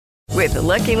With the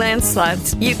Lucky Land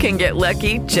Slots, you can get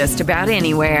lucky just about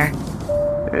anywhere.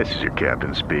 This is your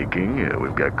captain speaking.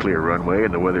 We've got clear runway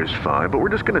and the weather's fine, but we're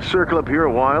just going to circle up here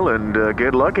a while and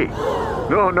get lucky.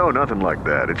 No, nothing like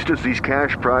that. It's just these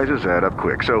cash prizes add up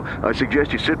quick. So I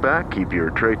suggest you sit back, keep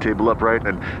your tray table upright,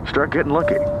 and start getting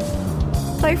lucky.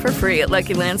 Play for free at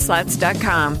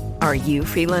LuckyLandSlots.com. Are you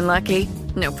feeling lucky?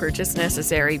 No purchase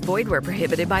necessary. Void where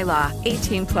prohibited by law.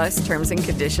 18 plus terms and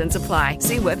conditions apply.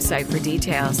 See website for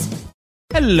details.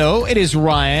 Hello, it is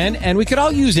Ryan, and we could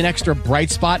all use an extra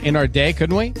bright spot in our day,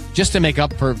 couldn't we? Just to make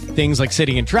up for things like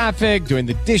sitting in traffic, doing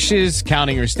the dishes,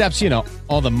 counting your steps,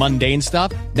 all the mundane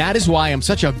stuff. That is why I'm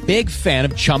such a big fan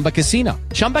of Chumba Casino.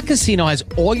 Chumba Casino has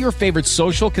all your favorite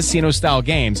social casino-style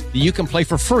games that you can play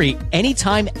for free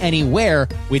anytime, anywhere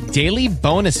with daily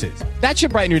bonuses. That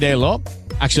should brighten your day a little.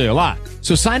 Actually, a lot.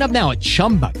 So sign up now at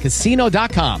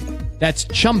ChumbaCasino.com. That's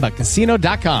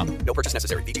ChumbaCasino.com. No purchase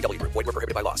necessary. VGW Group. Void where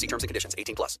prohibited by law. See terms and conditions.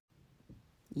 18 plus.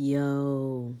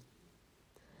 Yo,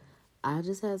 I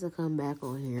just had to come back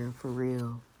on here for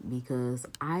real because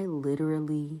I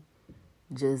literally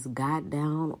just got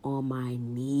down on my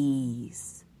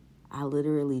knees. I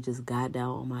literally just got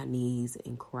down on my knees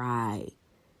and cried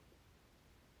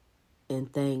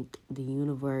and thanked the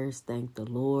universe, thanked the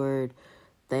Lord,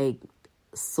 thanked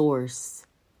Source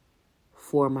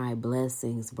for my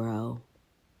blessings, bro.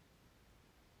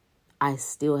 I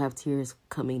still have tears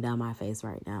coming down my face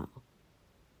right now.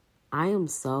 I am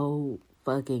so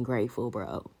fucking grateful,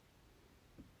 bro.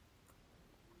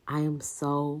 I am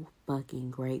so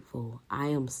fucking grateful. I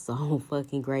am so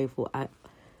fucking grateful.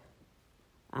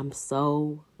 I'm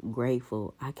so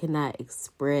grateful. I cannot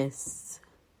express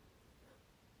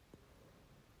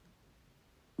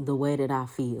the way that I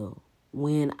feel.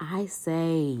 When I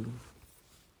say,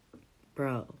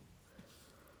 bro,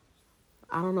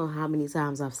 I don't know how many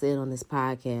times I've said on this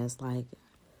podcast, like,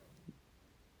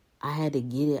 I had to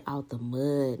get it out the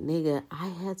mud. Nigga, I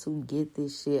had to get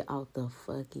this shit out the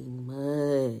fucking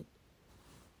mud.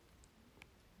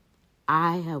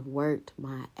 I have worked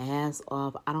my ass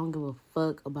off. I don't give a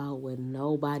fuck about what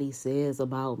nobody says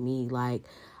about me. Like,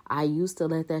 I used to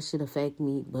let that shit affect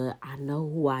me, but I know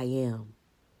who I am.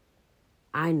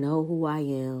 I know who I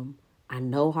am. I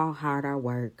know how hard I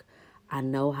work. I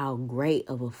know how great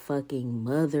of a fucking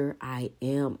mother I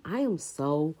am. I am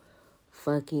so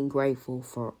fucking grateful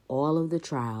for all of the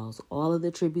trials, all of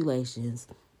the tribulations,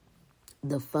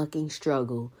 the fucking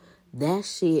struggle. That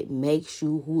shit makes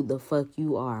you who the fuck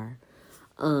you are.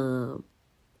 I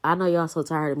know y'all so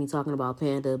tired of me talking about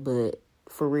Panda, but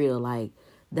for real, like,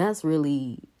 that's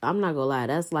really, I'm not gonna lie,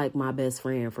 that's like my best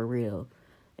friend for real.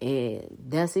 And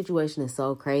that situation is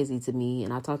so crazy to me.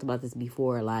 And I talked about this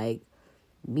before. Like,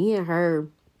 me and her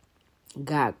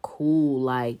got cool,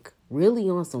 like, really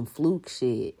on some fluke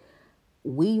shit.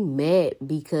 We met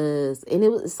because, and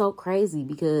it was so crazy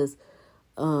because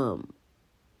our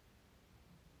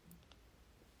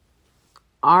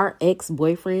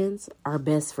ex-boyfriends are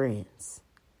best friends.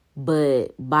 But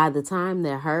by the time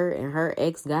that her and her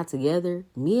ex got together,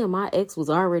 me and my ex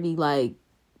was already like,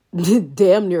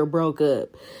 damn near broke up.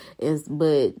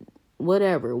 But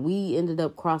whatever, we ended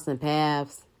up crossing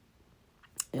paths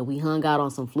and we hung out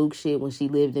on some fluke shit when she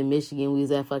lived in Michigan. We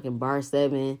was at fucking Bar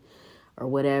 7 or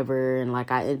whatever, and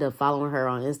like I ended up following her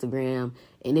on Instagram,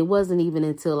 and it wasn't even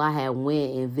until I had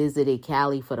went and visited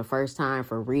Cali for the first time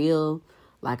for real,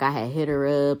 like I had hit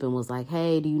her up and was like,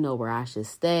 hey, do you know where I should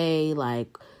stay,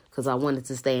 like, because I wanted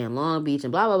to stay in Long Beach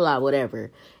and blah, blah, blah, whatever.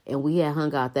 And we had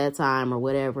hung out that time or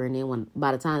whatever. And then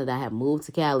by the time that I had moved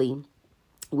to Cali,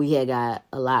 we had got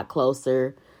a lot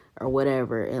closer or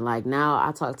whatever. And like now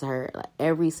I talk to her like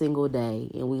every single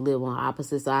day. And we live on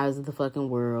opposite sides of the fucking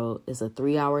world. It's a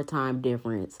 3-hour time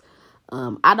difference.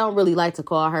 I don't really like to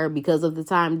call her because of the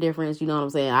time difference. You know what I'm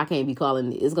saying? I can't be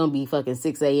calling. It's going to be fucking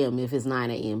 6 a.m. if it's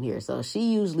 9 a.m. here. So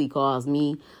she usually calls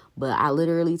me. But I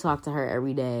literally talk to her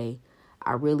every day.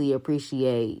 I really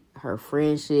appreciate her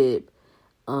friendship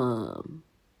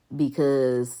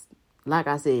because, like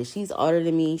I said, she's older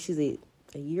than me. She's a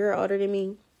year older than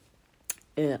me.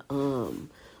 And,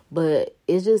 but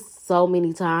it's just so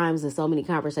many times and so many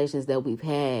conversations that we've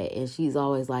had. And she's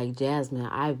always like, Jasmine,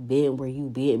 I've been where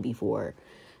you've been before.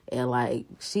 And, like,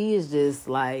 she is just,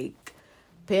 like,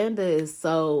 Panda is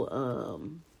so,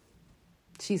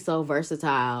 she's so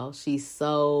versatile. She's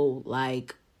so,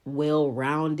 like,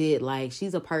 well-rounded. Like,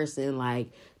 she's a person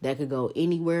like that could go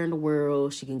anywhere in the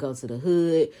world. She can go to the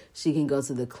hood, she can go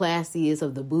to the classiest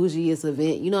of the bougiest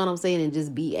event, you know what I'm saying, and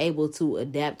just be able to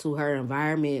adapt to her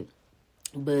environment.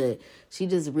 But she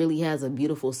just really has a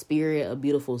beautiful spirit, a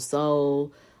beautiful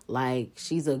soul. Like,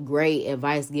 she's a great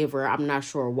advice giver. I'm not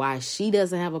sure why she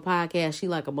doesn't have a podcast. She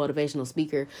like a motivational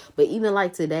speaker. But even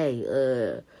like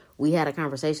today, we had a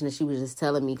conversation and she was just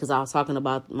telling me, because I was talking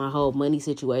about my whole money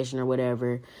situation or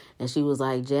whatever. And she was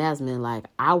like, Jasmine, like,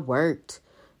 I worked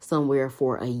somewhere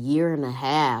for a year and a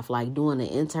half, like doing an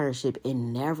internship,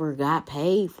 and never got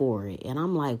paid for it. And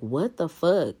I'm like, what the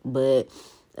fuck? But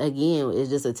again, it's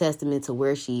just a testament to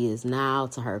where she is now,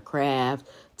 to her craft,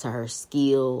 to her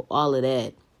skill, all of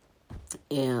that.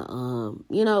 And,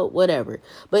 you know, whatever.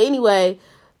 But anyway,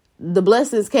 the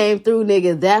blessings came through,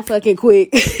 nigga, that fucking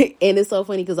quick. And it's so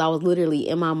funny because I was literally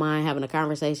in my mind having a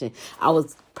conversation. I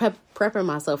was prepping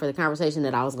myself for the conversation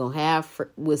that I was going to have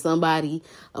with somebody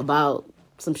about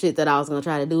some shit that I was going to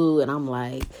try to do. And I'm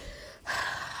like,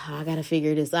 I got to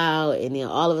figure this out. And then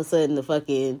all of a sudden the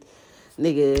fucking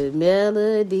nigga,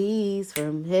 melodies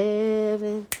from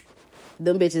heaven,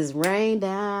 them bitches rain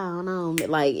down on me.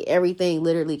 Like, everything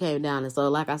literally came down. And so,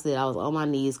 like I said, I was on my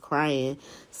knees crying,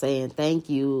 saying thank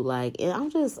you. Like, and I'm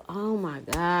just, oh my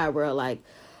God, bro. Like,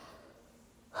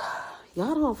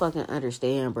 y'all don't fucking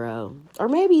understand, bro. Or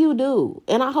maybe you do.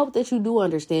 And I hope that you do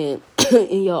understand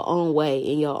in your own way,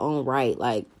 in your own right.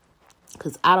 Like,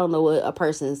 because I don't know what a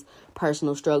person's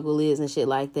personal struggle is and shit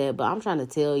like that. But I'm trying to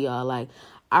tell y'all, like,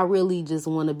 I really just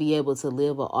want to be able to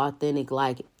live an authentic,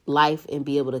 like, life and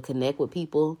be able to connect with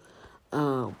people.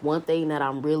 One thing that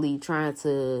I'm really trying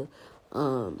to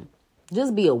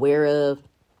just be aware of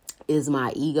is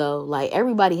my ego. Like,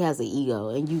 everybody has an ego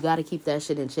and you got to keep that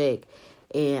shit in check.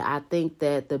 And I think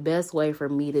that the best way for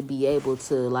me to be able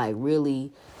to, like,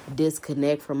 really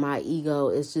disconnect from my ego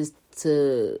is just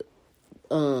to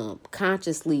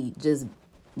consciously just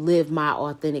live my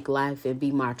authentic life and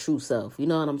be my true self. You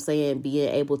know what I'm saying? Being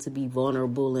able to be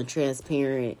vulnerable and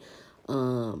transparent,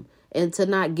 and to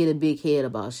not get a big head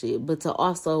about shit, but to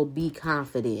also be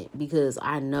confident, because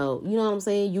I know, you know what I'm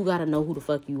saying? You got to know who the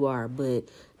fuck you are, but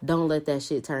don't let that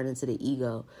shit turn into the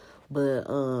ego. But,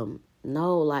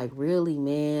 no, like, really,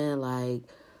 man, like,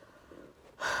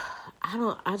 I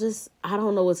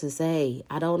don't know what to say.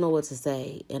 I don't know what to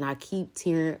say. And I keep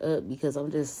tearing up because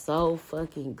I'm just so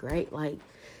fucking great. Like,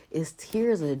 it's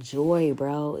tears of joy,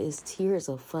 bro. It's tears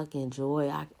of fucking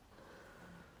joy.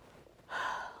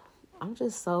 I'm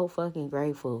just so fucking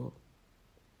grateful.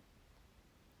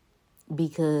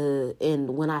 Because,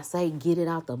 and when I say get it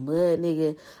out the mud,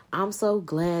 nigga, I'm so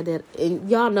glad that, and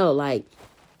y'all know, like,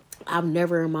 I've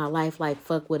never in my life, like,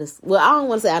 fuck with a, well, I don't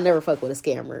want to say I never fuck with a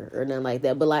scammer or nothing like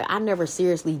that, but, like, I never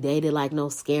seriously dated, like, no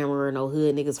scammer or no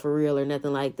hood niggas for real or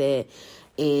nothing like that.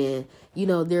 And, you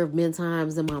know, there have been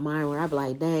times in my mind where I be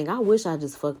like, dang, I wish I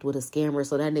just fucked with a scammer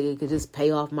so that nigga could just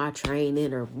pay off my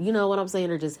training, or, you know what I'm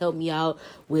saying, or just help me out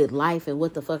with life and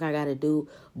what the fuck I gotta do.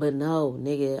 But no,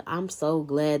 nigga, I'm so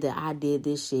glad that I did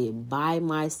this shit by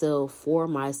myself, for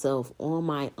myself, on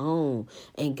my own,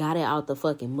 and got it out the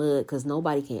fucking mud, because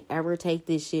nobody can ever take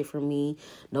this shit from me.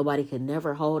 Nobody could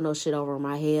never hold no shit over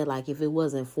my head. Like, if it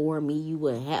wasn't for me, you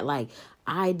wouldn't have, like,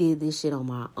 I did this shit on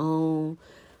my own.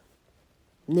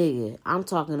 Nigga, I'm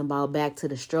talking about back to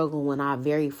the struggle when I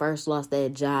very first lost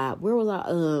that job. Where was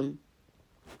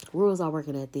I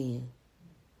working at then?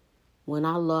 When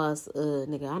I lost,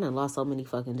 nigga, I done lost so many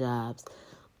fucking jobs.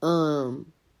 In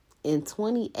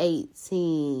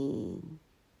 2018,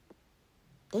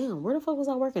 damn, where the fuck was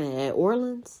I working at? At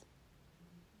Orleans?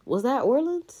 Was that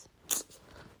Orleans?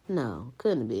 No,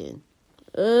 couldn't have been.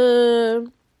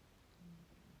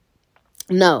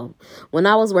 No, when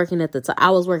I was working at I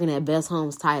was working at Best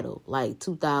Homes Title, like it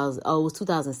was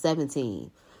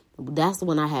 2017. That's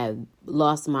when I had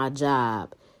lost my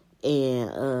job.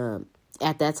 And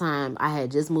at that time, I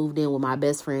had just moved in with my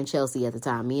best friend, Chelsea, at the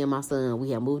time. Me and my son,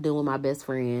 we had moved in with my best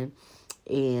friend.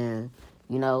 And,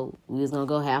 you know, we was going to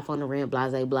go half on the rent, blah,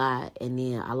 blah, blah. And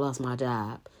then I lost my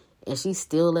job. And she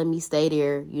still let me stay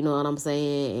there, you know what I'm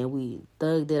saying? And we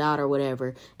thugged it out or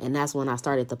whatever. And that's when I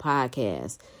started the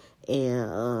podcast.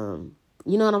 And,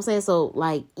 you know what I'm saying? So,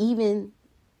 like, even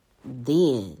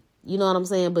then, you know what I'm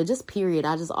saying? But just period,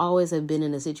 I just always have been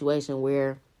in a situation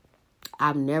where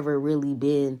I've never really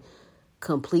been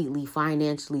completely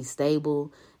financially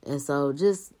stable. And so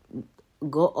just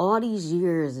go all these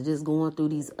years just going through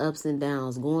these ups and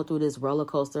downs, going through this roller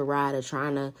coaster ride of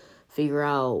trying to figure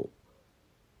out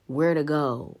where to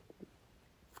go,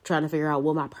 trying to figure out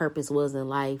what my purpose was in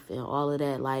life and all of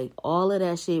that. Like, all of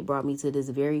that shit brought me to this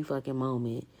very fucking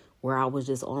moment where I was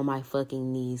just on my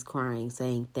fucking knees crying,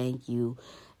 saying thank you.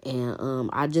 And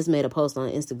I just made a post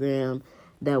on Instagram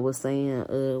that was saying,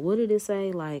 what did it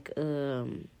say? Like,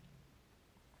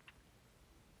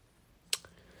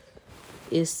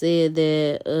 it said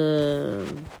that,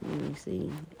 let me see.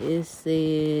 It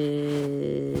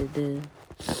said,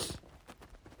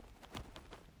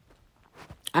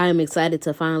 I am excited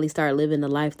to finally start living the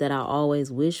life that I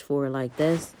always wished for. Like,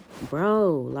 that's,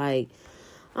 bro, like,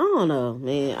 I don't know,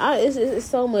 man. It's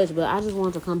so much, but I just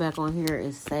wanted to come back on here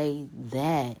and say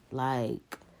that,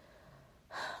 like,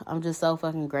 I'm just so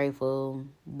fucking grateful.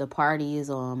 The party is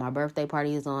on. My birthday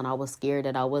party is on. I was scared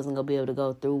that I wasn't going to be able to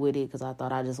go through with it because I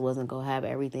thought I just wasn't going to have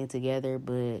everything together.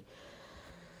 But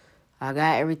I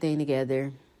got everything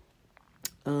together.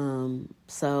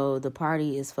 So the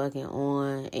party is fucking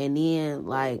on. And then,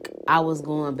 like, I was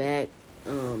going back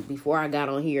before I got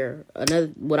on here.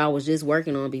 What I was just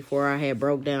working on before I had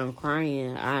broke down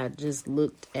crying. I just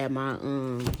looked at my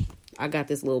I got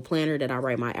this little planner that I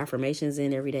write my affirmations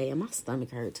in every day, and my stomach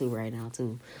hurt too right now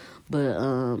too. But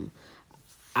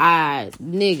I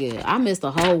missed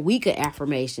a whole week of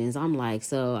affirmations. I'm like,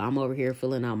 so I'm over here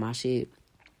filling out my shit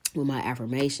with my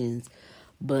affirmations.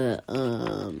 But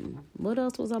what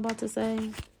else was I about to say?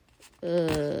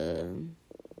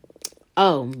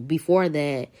 Before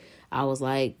that, I was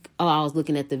like, I was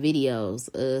looking at the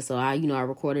videos. So I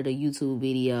recorded a YouTube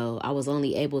video. I was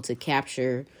only able to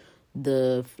capture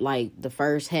the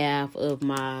first half of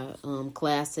my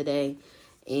class today,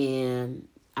 and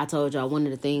I told y'all one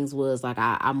of the things was like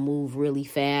I move really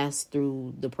fast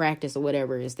through the practice or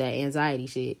whatever. It's that anxiety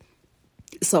shit.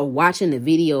 So watching the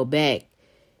video back,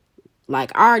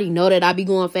 like, I already know that I be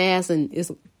going fast, and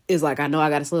it's like I know I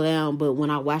gotta slow down. But when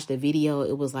I watched the video,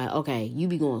 it was like, okay, you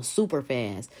be going super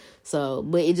fast. So,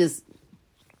 but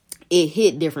it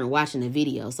hit different watching the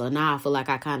video. So now I feel like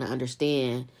I kind of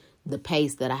understand the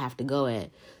pace that I have to go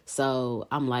at. So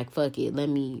I'm like, fuck it, let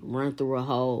me run through a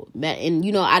whole, and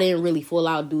I didn't really full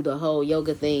out do the whole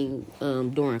yoga thing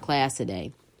during class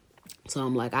today. So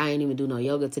I'm like, I ain't even do no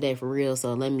yoga today for real,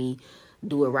 so let me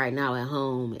do it right now at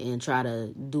home and try to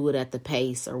do it at the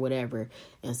pace or whatever.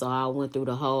 And so I went through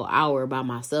the whole hour by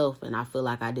myself, and I feel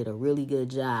like I did a really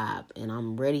good job, and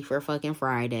I'm ready for fucking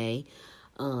Friday.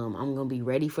 I'm going to be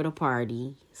ready for the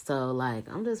party. So, like,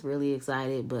 I'm just really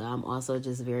excited, but I'm also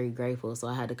just very grateful. So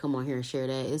I had to come on here and share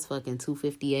that. It's fucking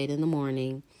 2:58 in the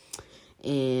morning,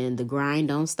 and the grind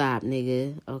don't stop,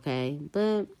 nigga. Okay.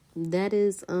 But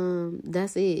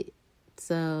that's it.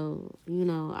 So,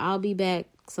 I'll be back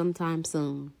sometime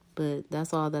soon, but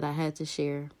that's all that I had to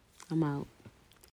share. I'm out.